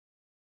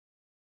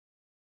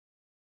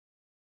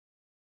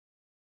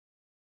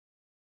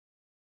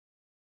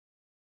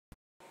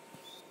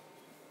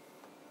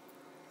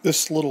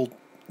This little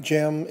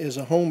gem is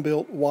a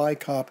home-built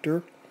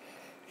Y-copter.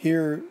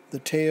 Here the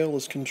tail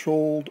is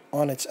controlled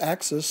on its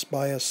axis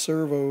by a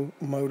servo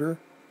motor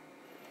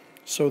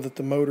so that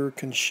the motor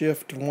can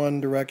shift one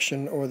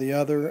direction or the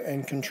other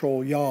and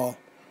control yaw.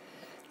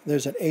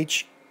 There's an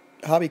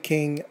Hobby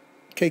King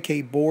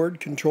KK board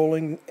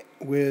controlling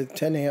with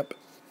 10 amp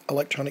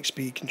electronic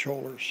speed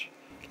controllers.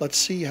 Let's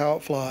see how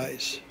it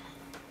flies.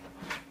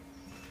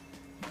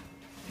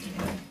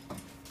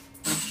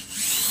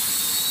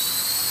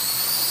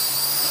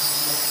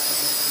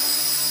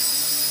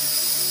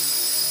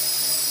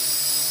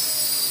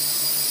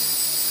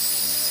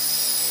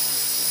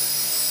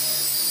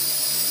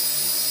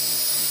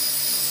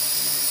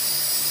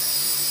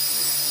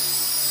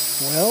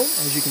 Well,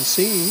 as you can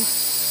see,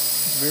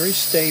 it's very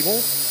stable,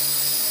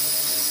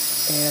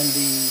 and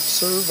the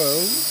servo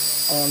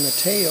on the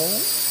tail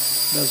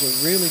does a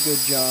really good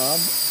job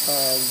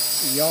of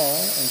yaw.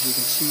 As you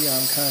can see,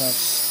 I'm kind of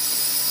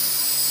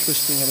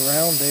twisting it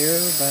around there,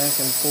 back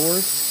and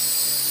forth.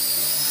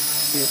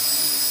 It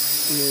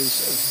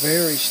is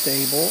very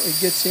stable. It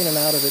gets in and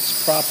out of its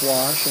prop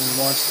wash and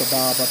wants to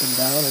bob up and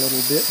down a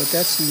little bit, but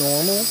that's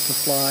normal to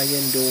fly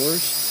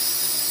indoors.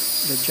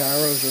 The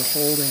gyros are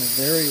holding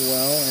very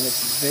well, and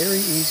it's very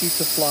easy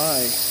to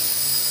fly.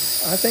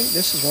 I think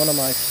this is one of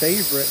my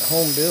favorite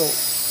home-built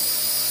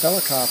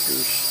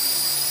helicopters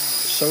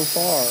so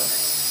far.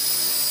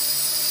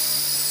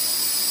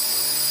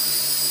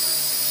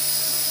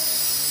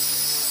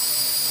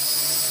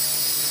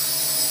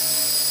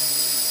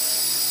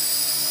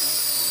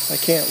 I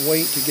can't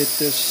wait to get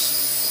this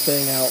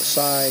thing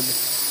outside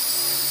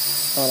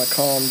on a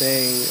calm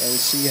day and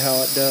see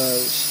how it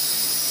does.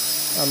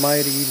 I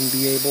might even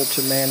be able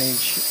to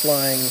manage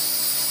flying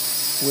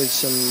with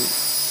some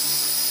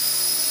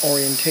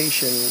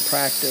orientation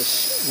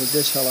practice with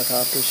this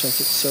helicopter, since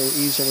it's so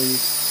easily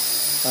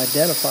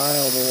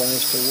identifiable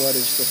as to what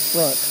is the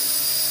front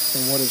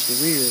and what is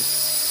the rear.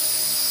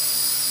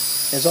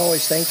 As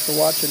always, thanks for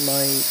watching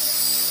my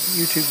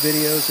YouTube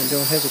videos, and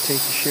don't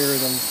hesitate to share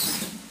them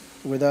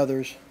with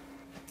others.